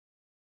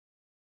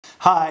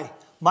Hi,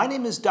 my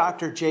name is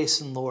Dr.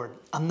 Jason Lord.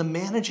 I'm the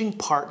managing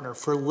partner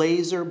for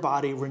Laser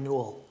Body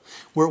Renewal,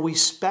 where we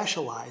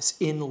specialize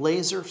in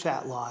laser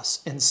fat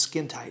loss and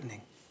skin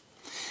tightening.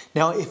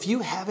 Now, if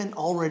you haven't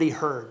already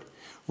heard,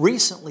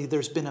 recently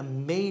there's been a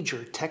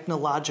major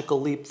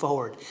technological leap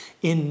forward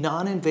in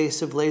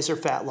non-invasive laser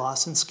fat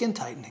loss and skin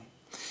tightening.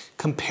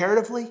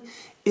 Comparatively,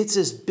 it's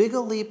as big a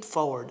leap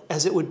forward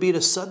as it would be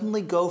to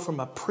suddenly go from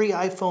a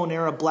pre-iPhone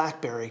era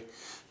BlackBerry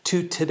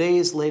to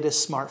today's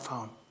latest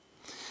smartphone.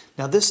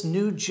 Now, this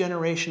new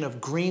generation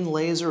of green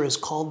laser is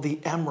called the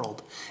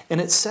Emerald, and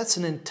it sets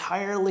an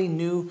entirely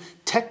new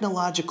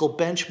technological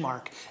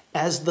benchmark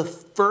as the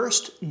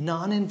first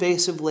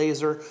non-invasive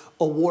laser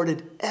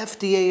awarded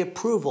FDA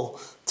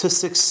approval to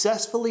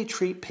successfully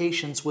treat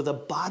patients with a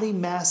body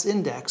mass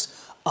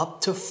index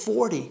up to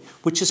 40,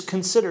 which is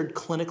considered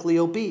clinically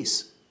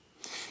obese.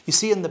 You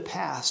see, in the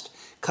past,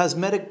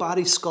 cosmetic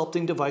body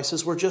sculpting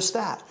devices were just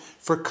that,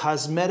 for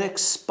cosmetic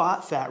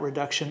spot fat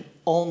reduction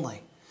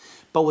only.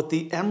 But with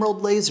the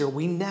Emerald laser,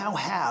 we now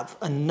have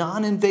a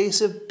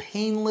non-invasive,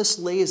 painless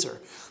laser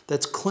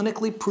that's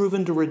clinically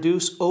proven to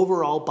reduce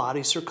overall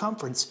body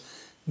circumference,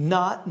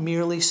 not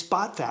merely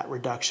spot fat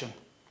reduction.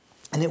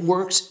 And it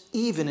works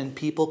even in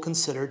people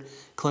considered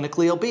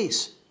clinically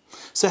obese.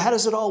 So how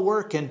does it all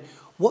work, and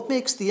what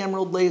makes the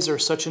Emerald laser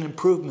such an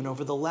improvement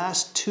over the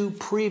last two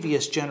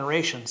previous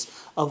generations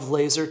of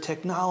laser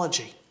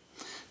technology?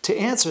 To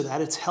answer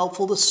that, it's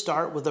helpful to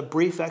start with a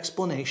brief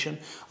explanation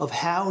of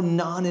how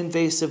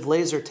non-invasive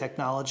laser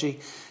technology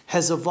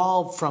has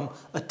evolved from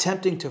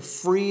attempting to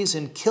freeze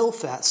and kill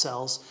fat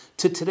cells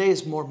to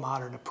today's more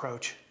modern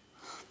approach.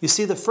 You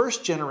see, the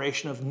first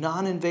generation of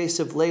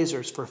non-invasive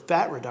lasers for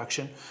fat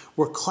reduction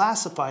were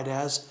classified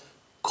as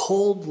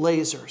cold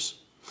lasers.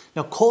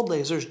 Now, cold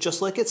lasers,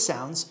 just like it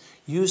sounds,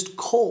 used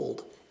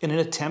cold in an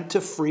attempt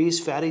to freeze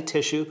fatty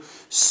tissue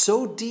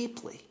so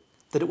deeply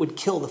that it would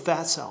kill the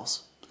fat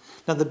cells.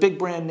 Now, the big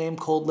brand name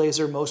cold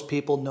laser most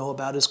people know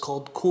about is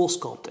called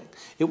CoolSculpting.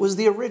 It was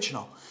the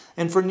original.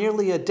 And for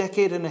nearly a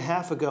decade and a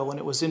half ago when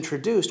it was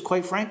introduced,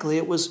 quite frankly,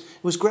 it was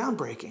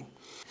groundbreaking.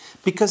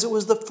 Because it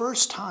was the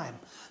first time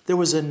there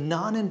was a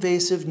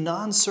non-invasive,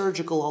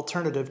 non-surgical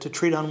alternative to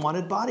treat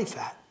unwanted body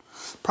fat.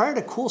 Prior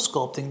to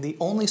CoolSculpting, the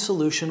only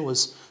solution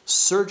was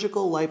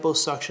surgical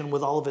liposuction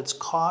with all of its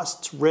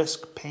costs,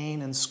 risk,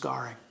 pain, and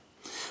scarring.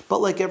 But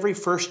like every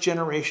first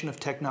generation of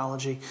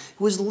technology, it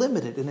was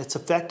limited in its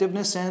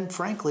effectiveness and,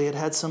 frankly, it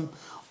had some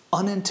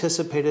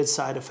unanticipated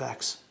side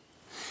effects.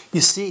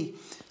 You see,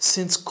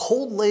 since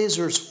cold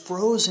lasers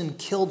froze and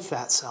killed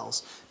fat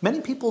cells,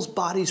 many people's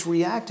bodies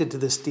reacted to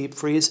this deep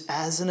freeze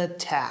as an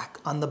attack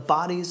on the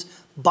body's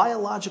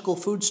biological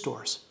food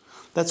stores.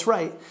 That's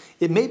right,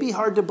 it may be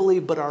hard to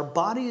believe, but our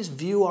bodies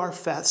view our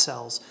fat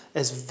cells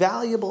as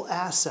valuable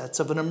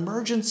assets of an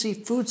emergency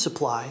food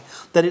supply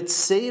that it's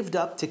saved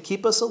up to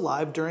keep us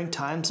alive during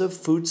times of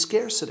food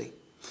scarcity.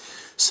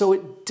 So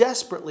it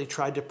desperately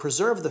tried to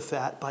preserve the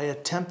fat by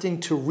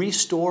attempting to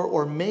restore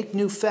or make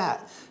new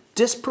fat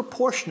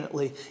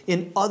disproportionately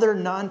in other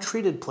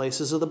non-treated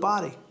places of the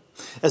body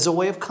as a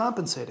way of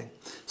compensating.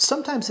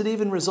 Sometimes it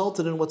even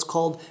resulted in what's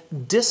called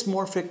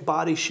dysmorphic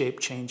body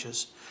shape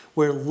changes,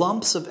 where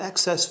lumps of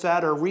excess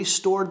fat are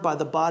restored by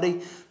the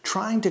body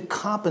trying to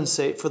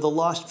compensate for the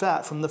lost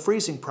fat from the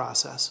freezing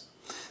process.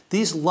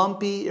 These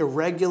lumpy,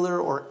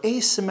 irregular, or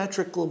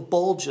asymmetrical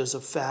bulges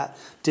of fat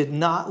did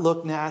not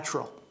look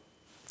natural,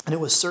 and it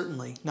was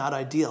certainly not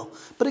ideal.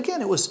 But again,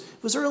 it was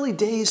early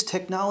days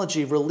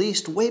technology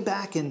released way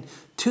back in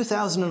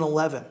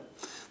 2011.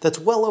 That's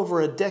well over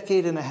a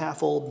decade and a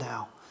half old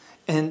now,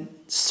 and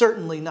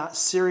certainly not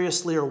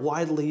seriously or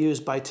widely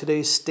used by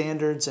today's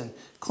standards and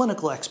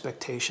clinical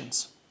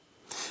expectations.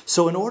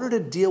 So in order to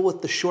deal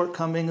with the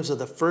shortcomings of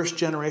the first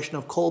generation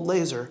of cold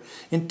laser,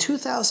 in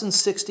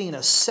 2016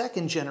 a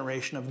second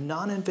generation of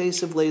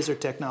non-invasive laser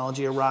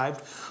technology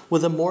arrived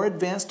with a more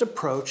advanced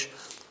approach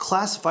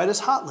classified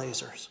as hot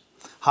lasers.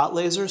 Hot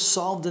lasers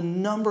solved a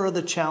number of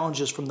the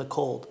challenges from the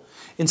cold.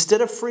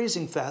 Instead of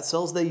freezing fat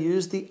cells, they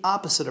used the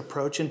opposite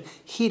approach and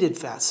heated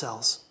fat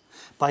cells.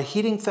 By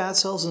heating fat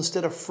cells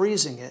instead of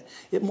freezing it,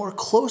 it more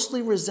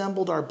closely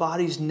resembled our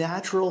body's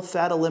natural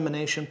fat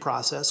elimination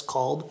process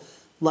called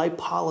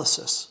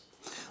lipolysis.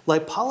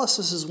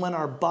 Lipolysis is when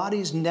our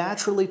bodies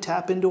naturally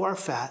tap into our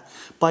fat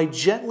by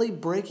gently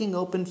breaking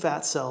open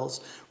fat cells,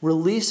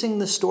 releasing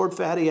the stored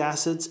fatty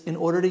acids in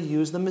order to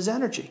use them as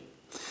energy.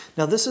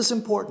 Now, this is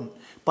important.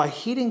 By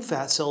heating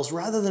fat cells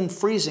rather than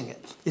freezing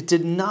it, it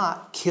did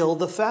not kill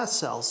the fat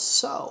cells,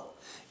 so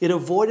it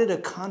avoided a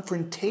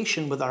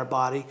confrontation with our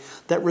body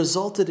that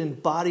resulted in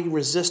body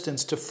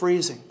resistance to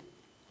freezing.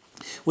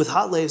 With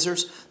hot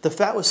lasers, the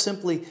fat was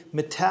simply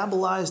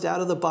metabolized out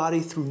of the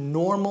body through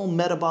normal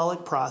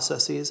metabolic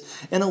processes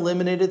and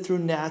eliminated through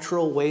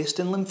natural waste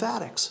and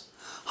lymphatics.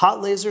 Hot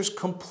lasers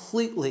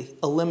completely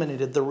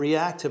eliminated the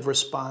reactive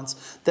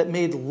response that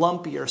made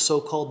lumpy or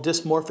so-called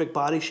dysmorphic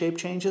body shape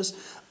changes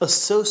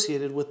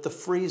associated with the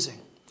freezing.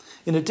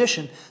 In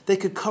addition, they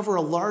could cover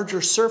a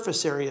larger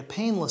surface area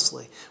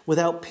painlessly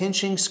without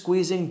pinching,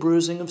 squeezing,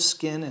 bruising of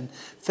skin and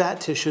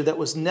fat tissue that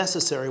was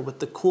necessary with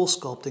the cool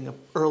sculpting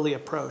early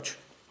approach.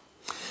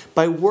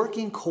 By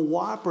working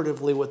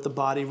cooperatively with the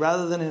body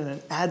rather than in an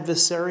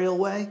adversarial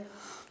way,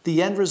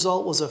 the end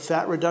result was a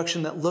fat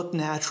reduction that looked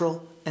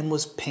natural and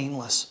was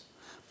painless.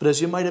 But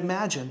as you might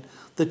imagine,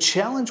 the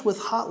challenge with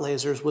hot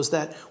lasers was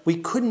that we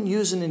couldn't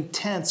use an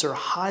intense or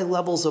high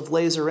levels of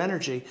laser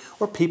energy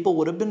or people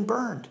would have been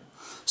burned.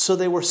 So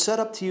they were set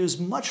up to use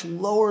much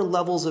lower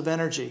levels of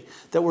energy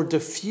that were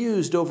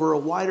diffused over a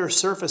wider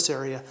surface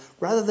area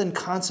rather than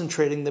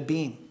concentrating the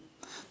beam.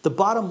 The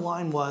bottom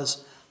line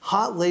was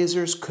hot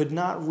lasers could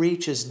not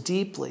reach as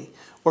deeply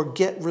or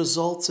get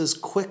results as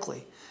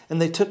quickly,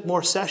 and they took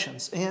more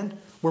sessions and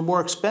were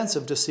more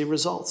expensive to see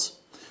results.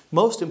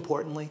 Most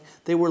importantly,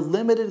 they were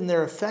limited in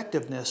their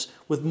effectiveness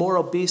with more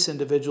obese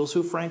individuals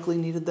who frankly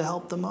needed the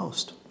help the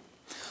most.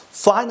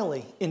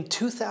 Finally, in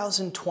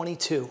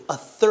 2022, a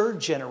third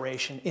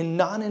generation in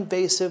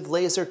non-invasive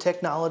laser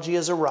technology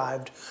has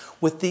arrived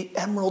with the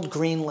emerald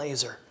green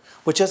laser,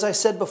 which, as I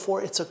said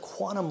before, it's a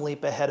quantum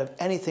leap ahead of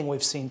anything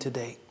we've seen to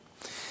date.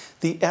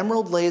 The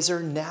emerald laser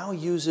now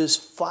uses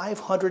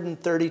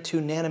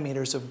 532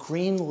 nanometers of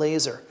green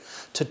laser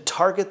to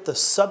target the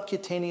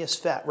subcutaneous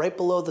fat right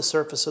below the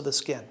surface of the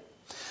skin.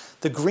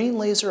 The green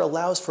laser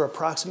allows for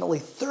approximately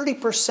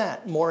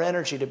 30% more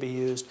energy to be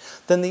used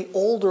than the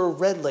older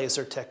red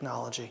laser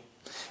technology.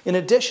 In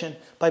addition,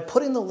 by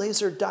putting the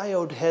laser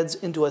diode heads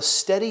into a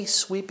steady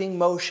sweeping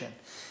motion,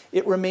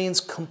 it remains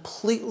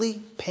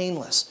completely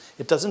painless.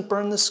 It doesn't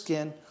burn the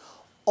skin,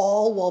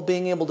 all while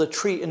being able to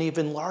treat an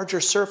even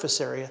larger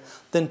surface area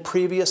than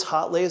previous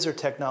hot laser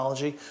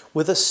technology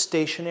with a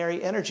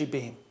stationary energy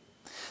beam.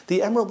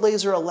 The emerald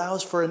laser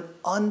allows for an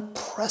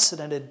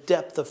unprecedented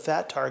depth of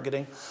fat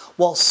targeting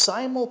while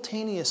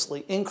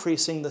simultaneously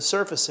increasing the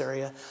surface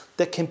area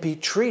that can be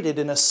treated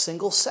in a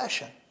single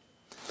session.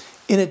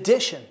 In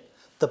addition,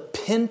 the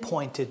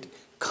pinpointed,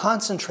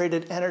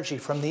 concentrated energy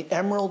from the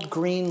emerald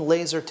green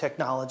laser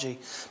technology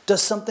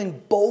does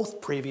something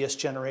both previous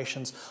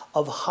generations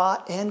of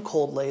hot and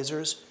cold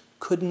lasers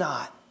could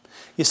not.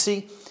 You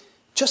see,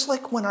 just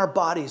like when our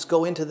bodies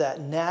go into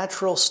that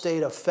natural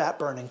state of fat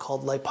burning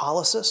called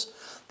lipolysis,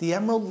 the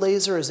emerald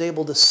laser is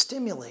able to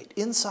stimulate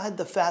inside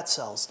the fat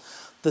cells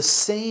the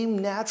same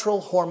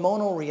natural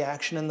hormonal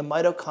reaction in the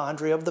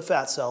mitochondria of the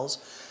fat cells,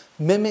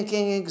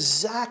 mimicking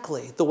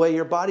exactly the way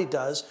your body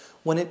does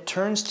when it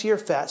turns to your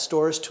fat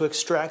stores to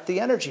extract the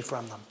energy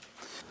from them.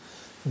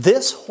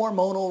 This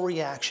hormonal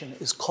reaction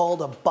is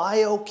called a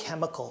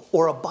biochemical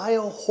or a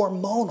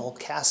biohormonal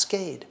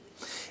cascade.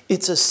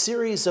 It's a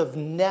series of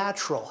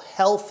natural,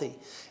 healthy,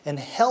 and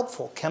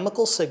helpful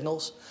chemical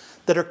signals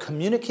that are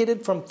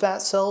communicated from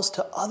fat cells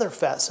to other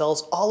fat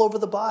cells all over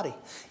the body,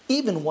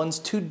 even ones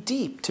too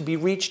deep to be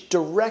reached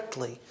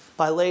directly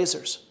by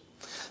lasers.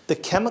 The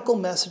chemical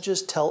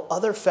messages tell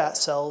other fat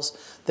cells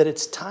that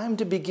it's time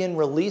to begin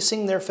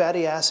releasing their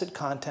fatty acid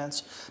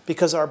contents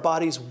because our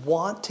bodies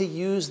want to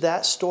use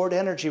that stored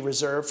energy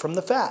reserve from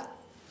the fat.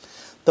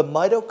 The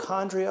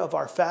mitochondria of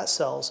our fat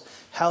cells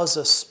house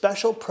a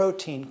special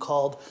protein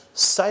called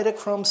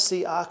cytochrome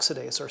C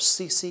oxidase, or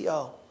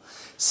CCO.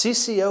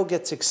 CCO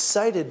gets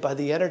excited by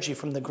the energy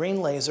from the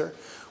green laser,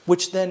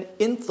 which then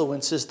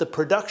influences the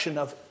production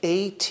of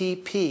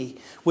ATP,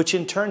 which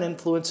in turn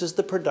influences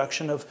the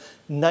production of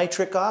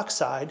nitric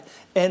oxide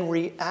and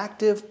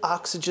reactive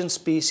oxygen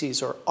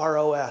species, or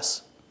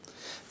ROS.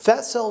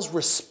 Fat cells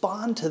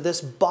respond to this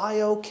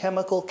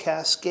biochemical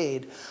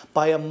cascade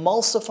by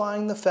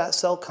emulsifying the fat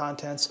cell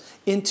contents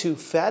into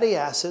fatty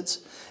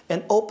acids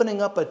and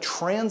opening up a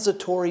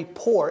transitory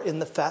pore in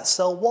the fat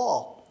cell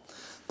wall.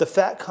 The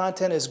fat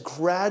content is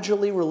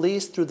gradually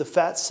released through the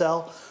fat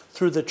cell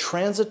through the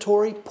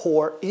transitory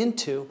pore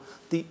into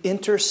the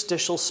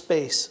interstitial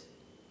space.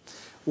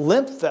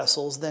 Lymph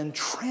vessels then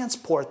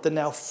transport the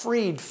now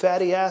freed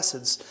fatty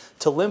acids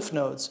to lymph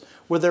nodes,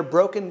 where they're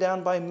broken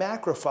down by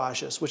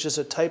macrophages, which is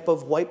a type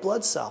of white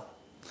blood cell.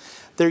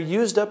 They're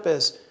used up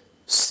as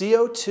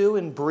CO2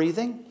 in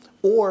breathing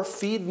or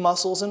feed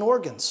muscles and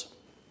organs.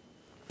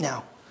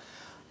 Now,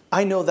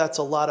 I know that's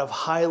a lot of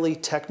highly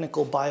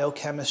technical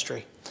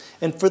biochemistry.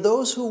 And for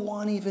those who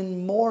want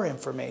even more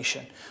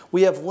information,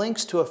 we have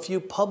links to a few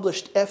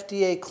published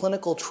FDA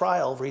clinical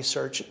trial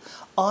research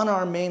on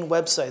our main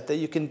website that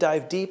you can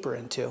dive deeper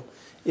into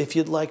if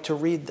you'd like to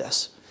read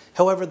this.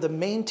 However, the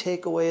main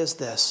takeaway is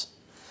this: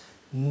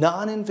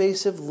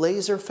 non-invasive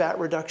laser fat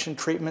reduction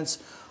treatments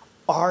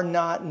are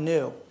not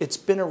new. It's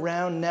been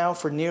around now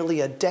for nearly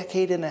a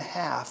decade and a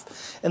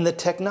half, and the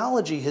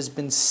technology has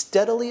been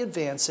steadily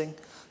advancing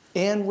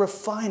and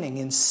refining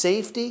in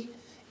safety,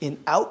 in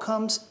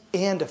outcomes,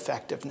 and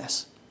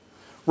effectiveness.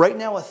 Right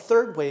now, a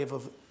third wave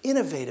of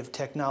innovative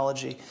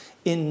technology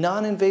in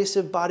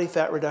non-invasive body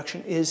fat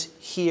reduction is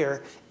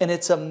here, and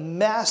it's a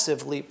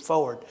massive leap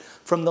forward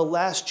from the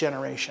last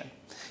generation.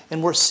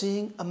 And we're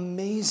seeing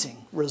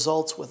amazing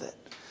results with it.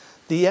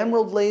 The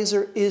emerald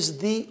laser is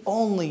the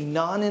only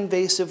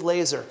non-invasive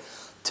laser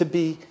to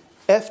be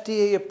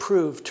FDA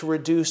approved to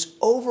reduce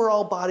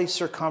overall body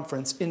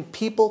circumference in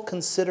people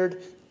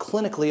considered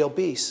clinically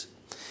obese.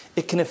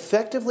 It can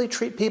effectively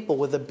treat people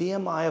with a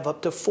BMI of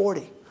up to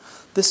 40.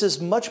 This is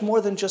much more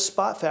than just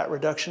spot fat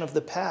reduction of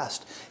the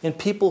past in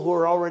people who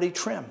are already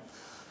trim.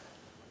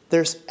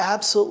 There's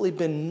absolutely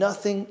been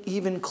nothing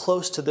even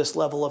close to this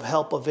level of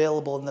help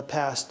available in the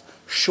past,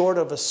 short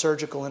of a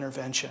surgical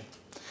intervention.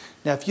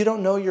 Now, if you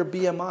don't know your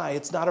BMI,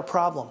 it's not a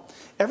problem.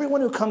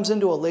 Everyone who comes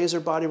into a laser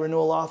body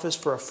renewal office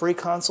for a free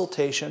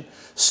consultation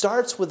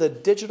starts with a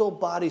digital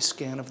body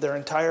scan of their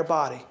entire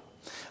body.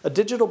 A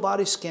digital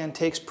body scan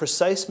takes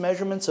precise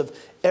measurements of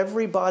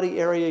every body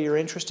area you're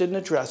interested in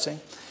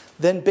addressing.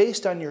 Then,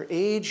 based on your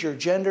age, your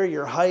gender,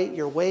 your height,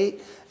 your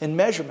weight, and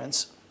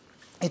measurements,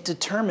 it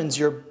determines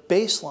your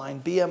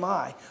baseline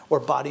BMI, or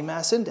body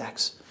mass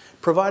index,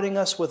 providing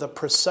us with a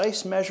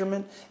precise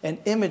measurement and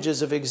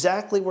images of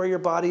exactly where your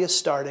body is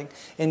starting,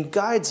 and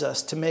guides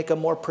us to make a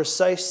more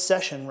precise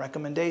session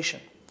recommendation.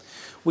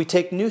 We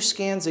take new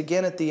scans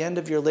again at the end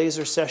of your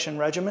laser session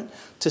regimen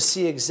to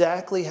see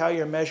exactly how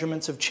your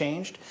measurements have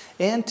changed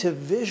and to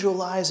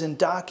visualize and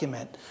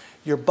document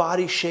your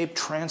body shape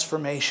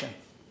transformation.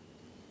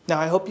 Now,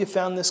 I hope you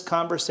found this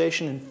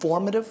conversation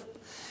informative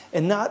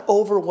and not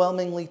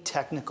overwhelmingly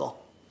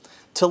technical.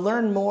 To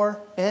learn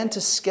more and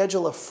to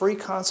schedule a free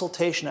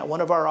consultation at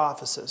one of our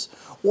offices,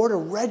 or to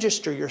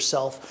register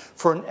yourself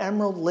for an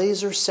Emerald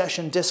Laser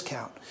Session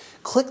discount,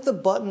 click the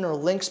button or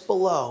links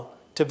below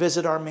to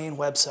visit our main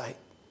website.